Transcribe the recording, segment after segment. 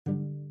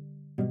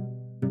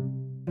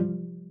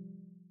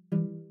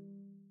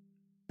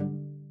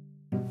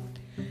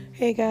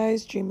Hey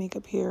guys, Dream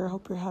Makeup here.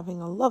 Hope you're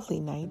having a lovely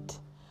night.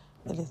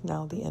 It is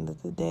now the end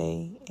of the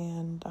day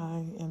and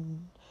I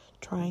am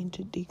trying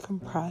to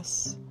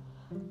decompress.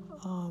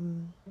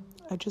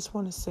 I just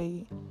want to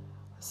say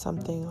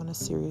something on a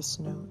serious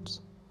note.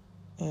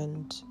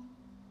 And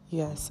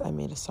yes, I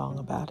made a song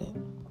about it.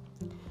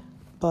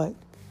 But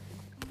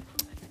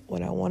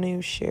what I want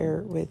to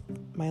share with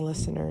my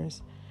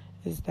listeners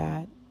is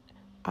that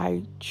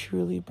I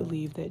truly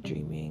believe that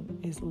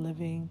dreaming is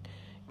living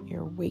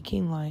your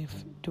waking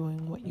life,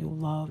 doing what you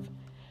love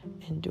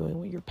and doing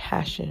what you're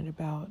passionate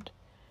about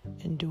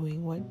and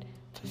doing what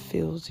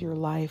fulfills your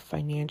life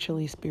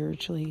financially,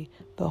 spiritually,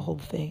 the whole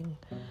thing.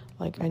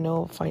 Like, I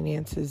know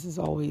finances is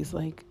always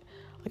like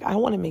I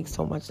want to make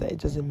so much that it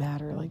doesn't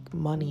matter. Like,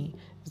 money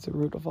is the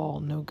root of all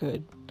no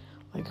good.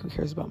 Like, who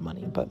cares about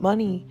money? But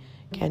money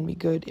can be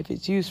good if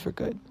it's used for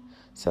good.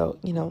 So,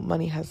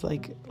 money has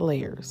like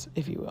layers,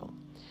 if you will.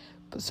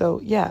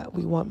 So yeah,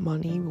 we want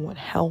money, we want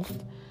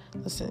health.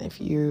 Listen, if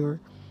you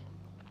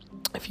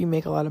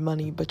make a lot of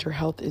money, but your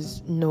health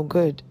is no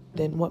good,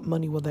 then what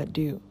money will that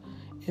do?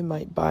 It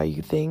might buy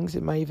you things.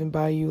 It might even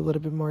buy you a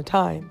little bit more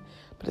time,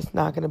 but it's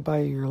not going to buy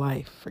you your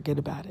life. Forget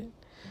about it.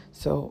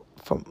 So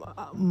from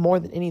more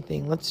than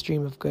anything, let's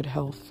dream of good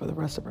health for the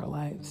rest of our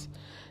lives.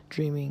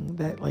 Dreaming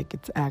that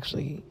it's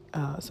actually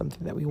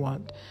something that we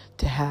want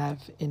to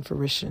have in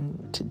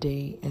fruition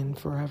today and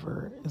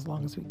forever as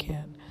long as we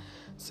can.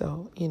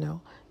 So,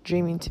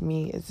 dreaming to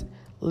me is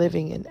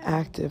living an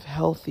active,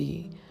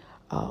 healthy,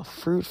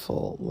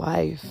 fruitful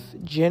life,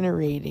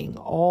 generating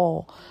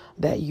all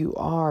that you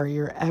are,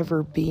 your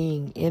ever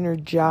being,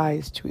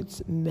 energized to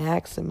its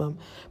maximum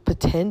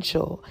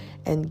potential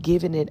and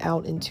giving it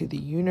out into the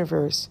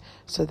universe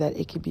so that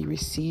it can be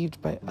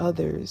received by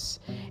others,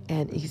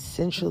 and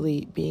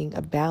essentially being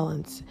a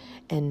balance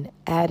and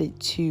added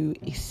to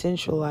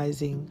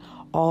essentializing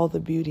all the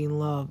beauty and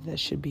love that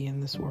should be in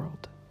this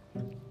world.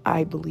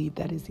 I believe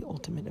that is the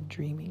ultimate of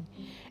dreaming.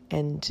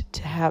 And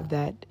to have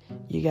that,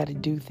 you got to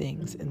do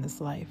things in this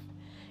life.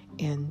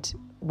 And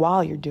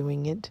while you're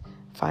doing it,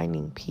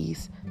 finding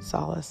peace,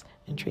 solace,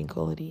 and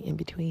tranquility in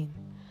between.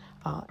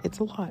 It's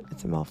a lot.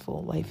 It's a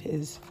mouthful. Life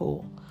is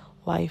full.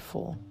 Life.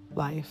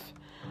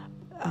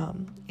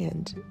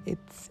 And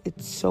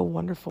it's so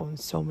wonderful in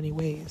so many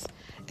ways.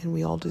 And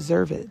we all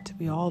deserve it.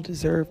 We all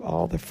deserve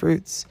all the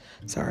fruits.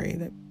 Sorry,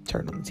 that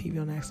turned on the TV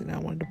on accident. I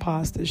wanted to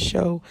pause this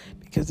show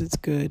because it's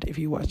good. If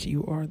you watch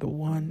You Are the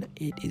One,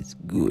 it is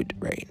good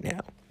right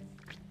now.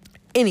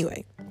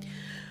 Anyway,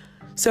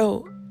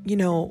 so,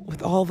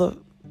 with all the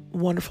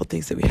wonderful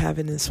things that we have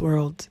in this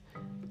world,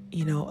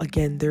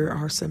 again, there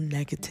are some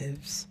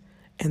negatives,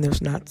 and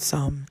there's not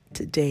some.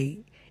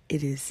 Today,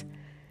 it is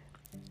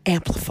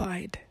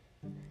amplified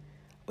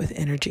with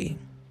energy,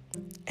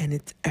 and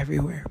it's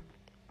everywhere.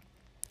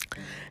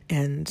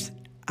 And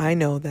I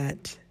know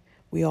that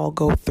we all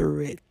go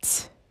through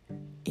it,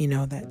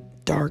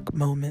 that dark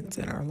moments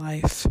in our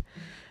life.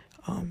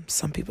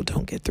 Some people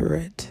don't get through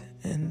it,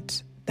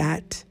 and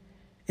that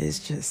is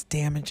just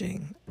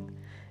damaging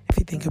if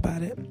you think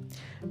about it.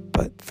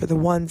 But for the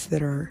ones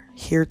that are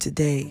here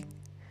today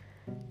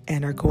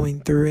and are going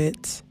through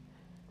it,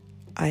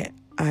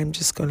 I'm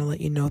just going to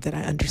let you know that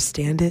I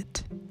understand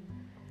it,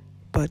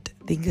 but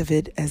think of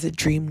it as a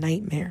dream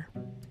nightmare.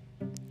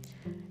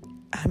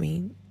 I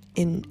mean,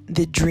 in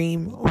the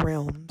dream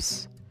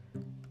realms,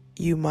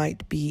 you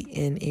might be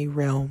in a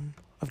realm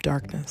of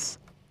darkness.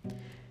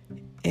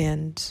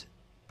 And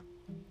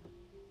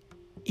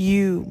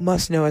you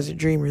must know as a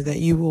dreamer that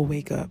you will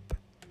wake up.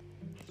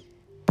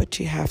 But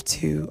you have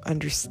to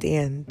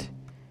understand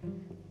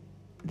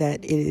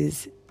that it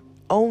is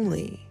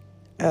only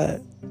a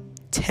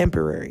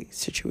temporary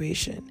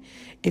situation.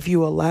 If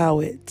you allow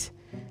it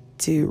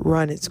to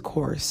run its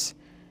course,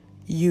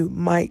 you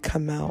might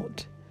come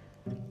out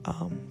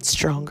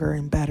stronger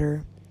and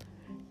better,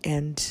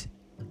 and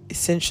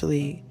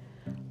essentially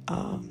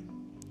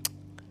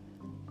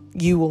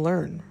you will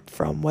learn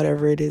from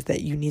whatever it is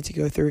that you need to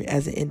go through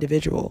as an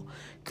individual,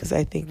 because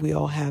I think we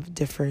all have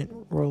different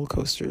roller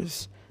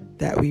coasters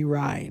that we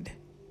ride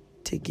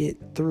to get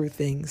through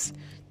things,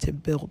 to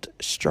build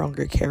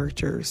stronger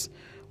characters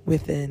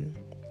within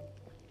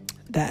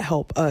that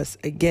help us,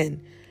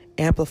 again,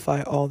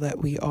 amplify all that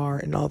we are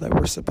and all that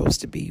we're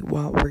supposed to be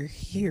while we're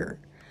here.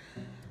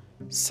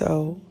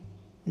 So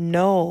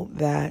know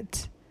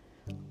that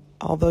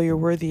although you're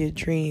worthy of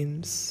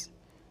dreams,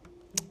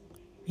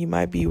 you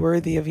might be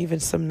worthy of even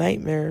some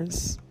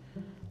nightmares.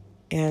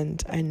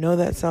 And I know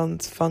that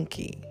sounds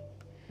funky,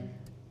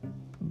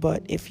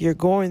 but if you're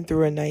going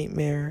through a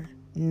nightmare,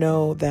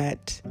 know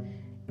that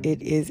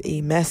it is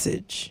a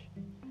message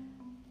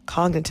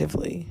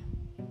cognitively.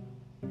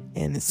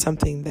 And it's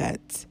something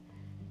that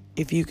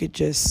if you could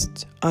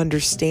just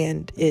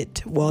understand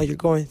it while you're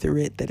going through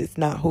it, that it's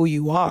not who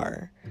you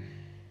are,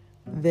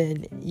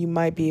 then you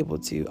might be able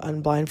to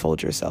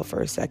unblindfold yourself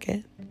for a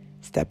second,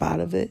 step out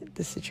of it,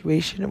 the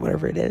situation or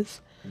whatever it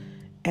is.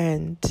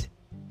 And,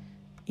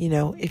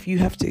 if you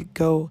have to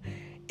go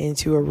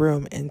into a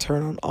room and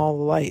turn on all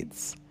the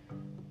lights,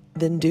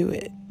 then do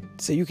it.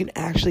 so you can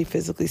actually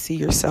physically see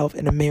yourself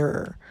in a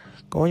mirror.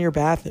 Go in your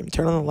bathroom,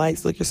 turn on the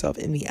lights, look yourself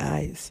in the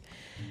eyes.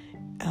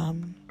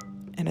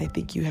 And I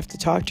think you have to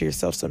talk to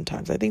yourself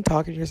sometimes. I think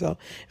talking to yourself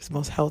is the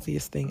most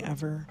healthiest thing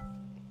ever.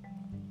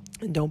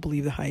 And don't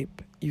believe the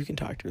hype. You can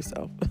talk to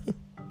yourself.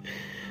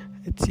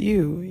 It's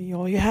you.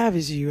 All you have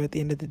is you at the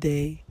end of the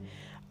day.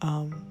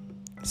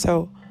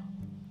 So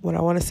what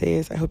I want to say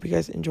is I hope you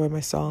guys enjoy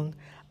my song.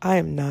 I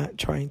am not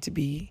trying to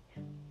be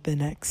the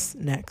next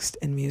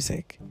in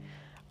music.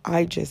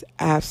 I just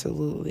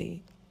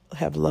absolutely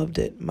have loved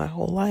it my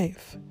whole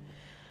life.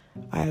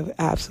 I have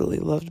absolutely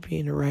loved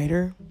being a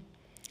writer.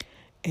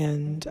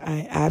 And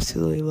I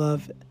absolutely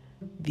love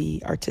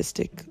the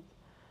artistic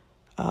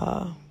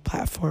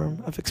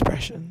platform of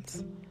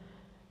expressions.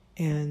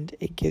 And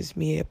it gives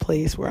me a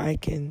place where I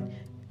can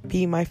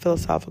be my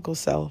philosophical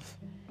self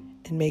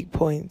and make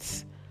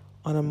points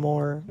on a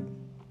more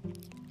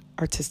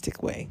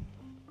artistic way.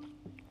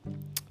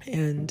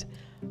 And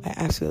I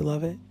absolutely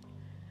love it.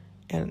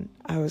 And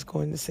I was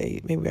going to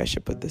say, maybe I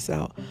should put this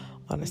out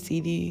on a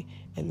CD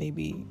and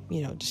maybe,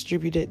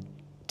 distribute it.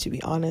 To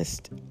be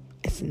honest,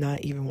 it's not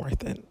even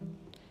worth it.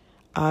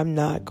 I'm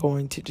not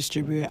going to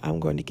distribute it. I'm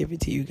going to give it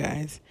to you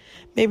guys.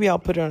 Maybe I'll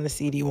put it on a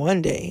CD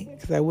one day,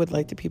 because I would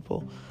like the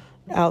people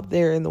out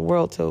there in the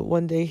world to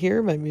one day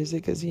hear my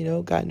music, because,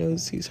 God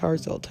knows whose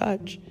hearts I'll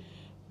touch.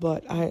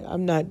 But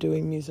I'm not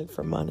doing music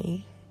for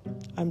money.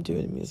 I'm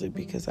doing music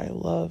because I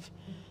love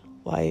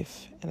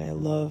life and I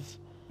love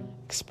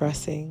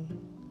expressing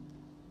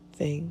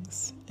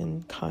things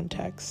in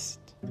context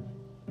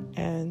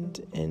and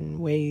in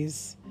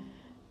ways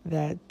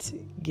that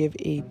give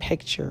a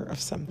picture of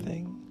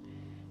something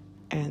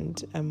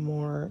and a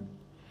more,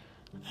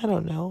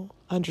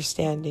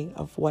 understanding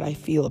of what I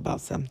feel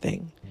about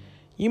something.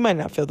 You might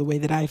not feel the way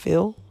that I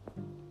feel,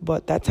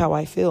 but that's how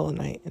I feel, and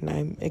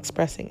I'm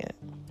expressing it.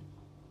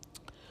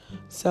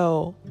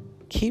 So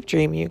keep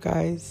dreaming, you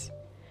guys.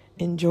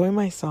 Enjoy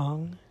my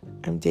song.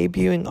 I'm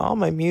debuting all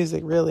my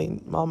music,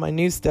 really, all my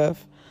new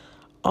stuff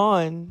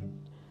on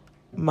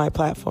my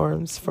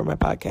platforms for my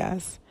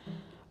podcast.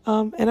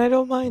 And I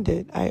don't mind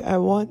it. I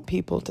want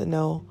people to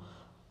know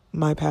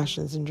my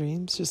passions and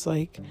dreams, just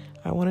like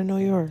I want to know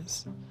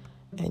yours.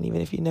 And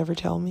even if you never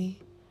tell me,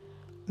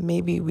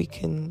 maybe we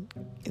can,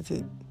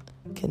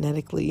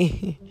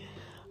 kinetically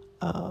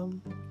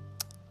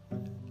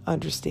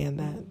understand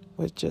that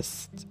with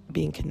just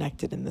being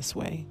connected in this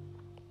way.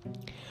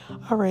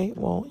 All right,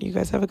 well, you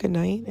guys have a good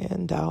night,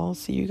 and I'll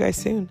see you guys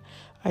soon.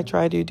 I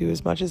try to do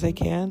as much as I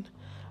can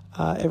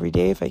every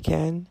day if I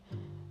can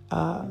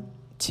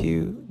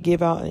to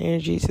give out an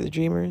energy to the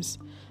dreamers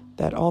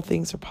that all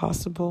things are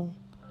possible,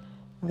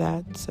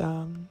 that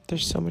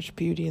there's so much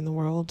beauty in the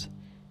world,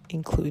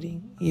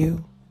 including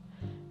you.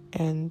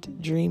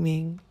 And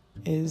dreaming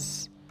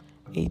is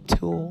a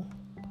tool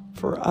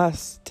for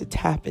us to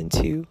tap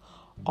into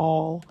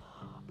all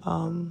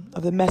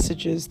of the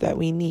messages that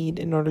we need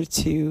in order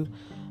to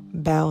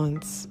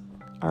balance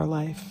our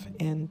life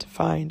and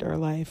find our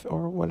life,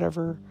 or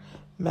whatever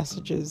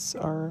messages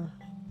are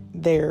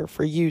there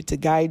for you to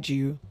guide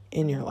you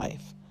in your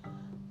life,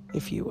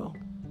 if you will.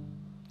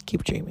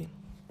 Keep dreaming.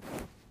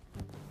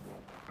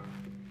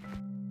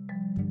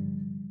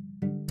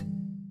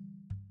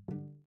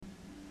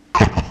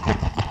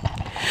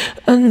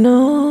 I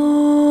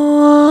know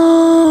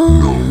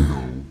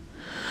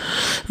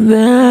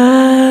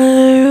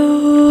that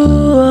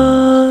you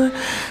are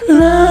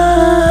nice.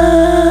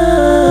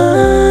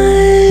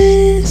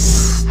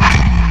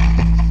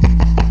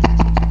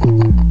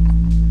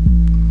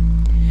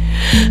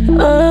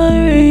 I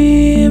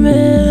remember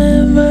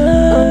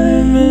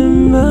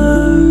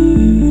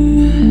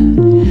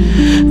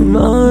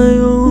my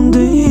own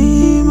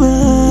demons.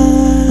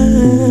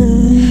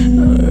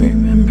 I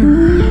remember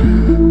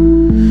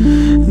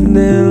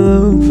they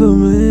look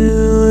familiar.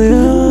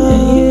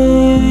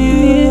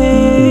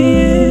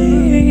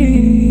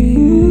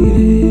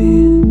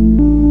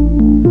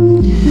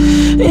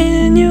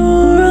 In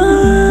your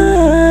eyes.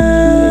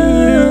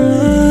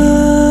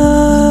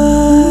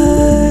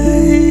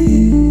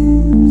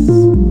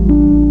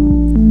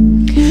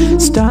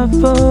 Stop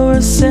for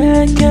a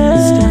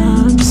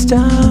second.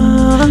 Stop.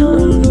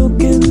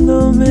 Look in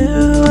the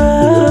mirror.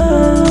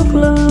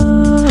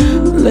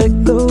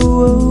 Let go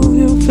of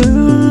your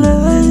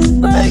feelings.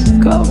 Let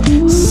go.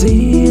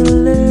 See a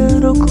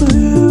little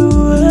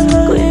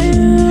clearer.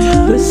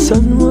 The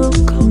sun will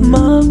come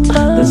up.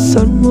 The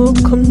sun will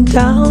come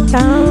down.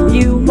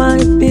 You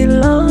might be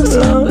lost,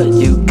 but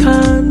you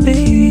can't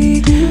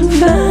be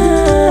found.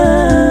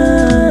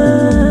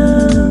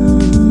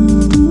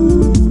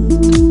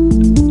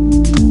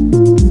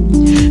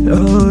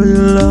 Oh,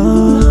 you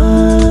lies.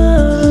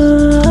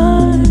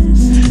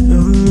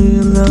 Oh,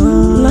 you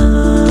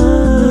lies.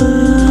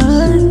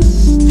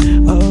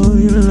 Oh,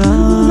 you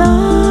lies.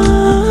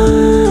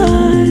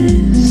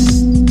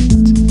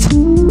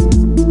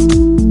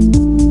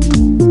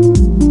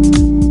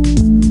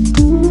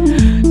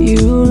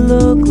 You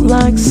look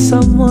like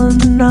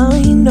someone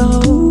I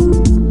know.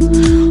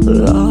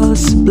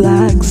 Lost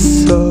black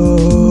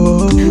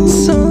soul.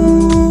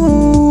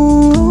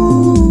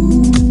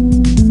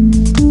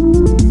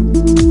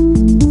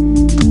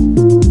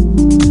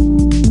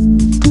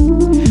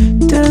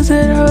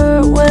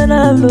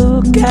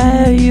 look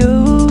at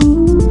you,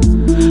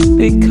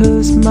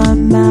 because my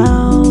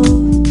mouth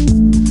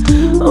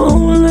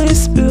only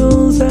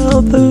spills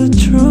out the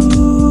truth.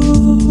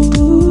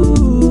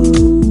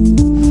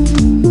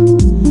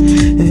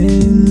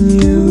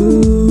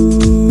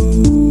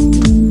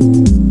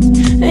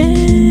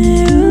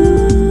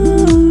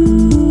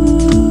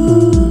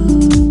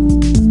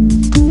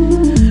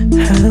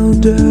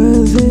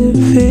 Does it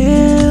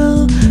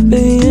feel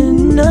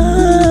being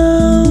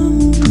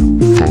numb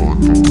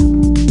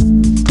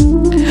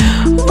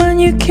when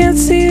you can't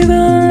see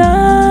the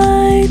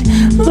light?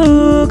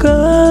 Look up,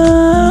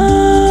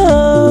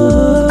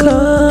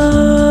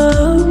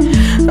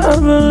 I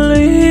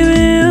believe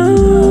in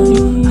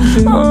you.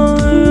 I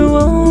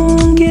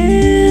won't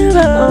give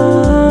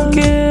up,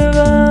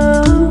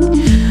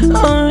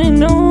 I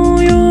know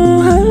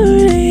you're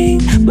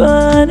hurting,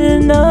 but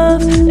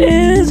enough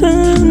is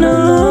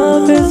enough.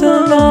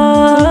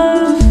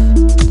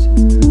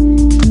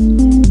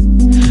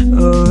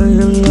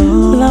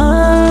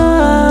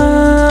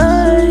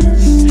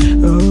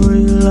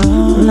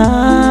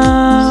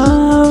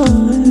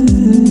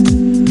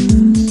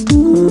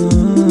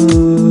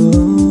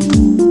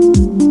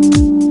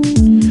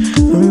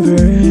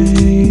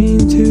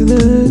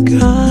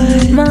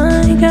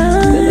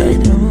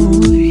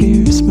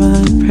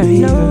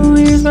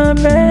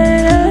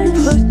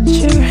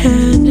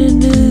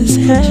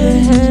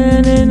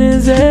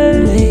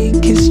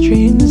 Make his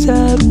dreams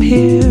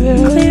appear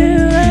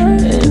in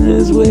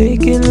his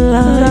waking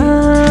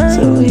light,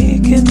 so he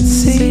can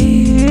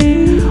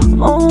see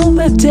all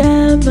the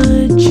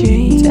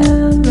damaging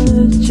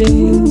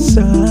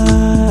inside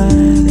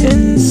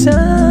in the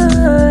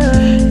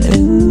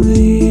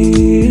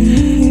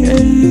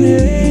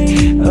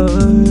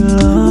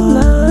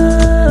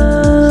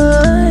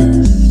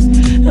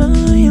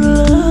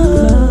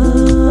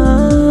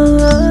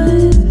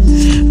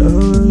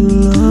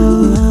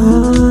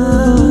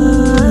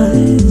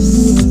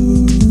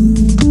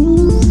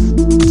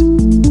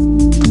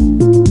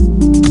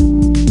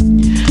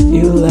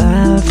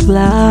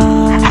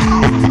loud.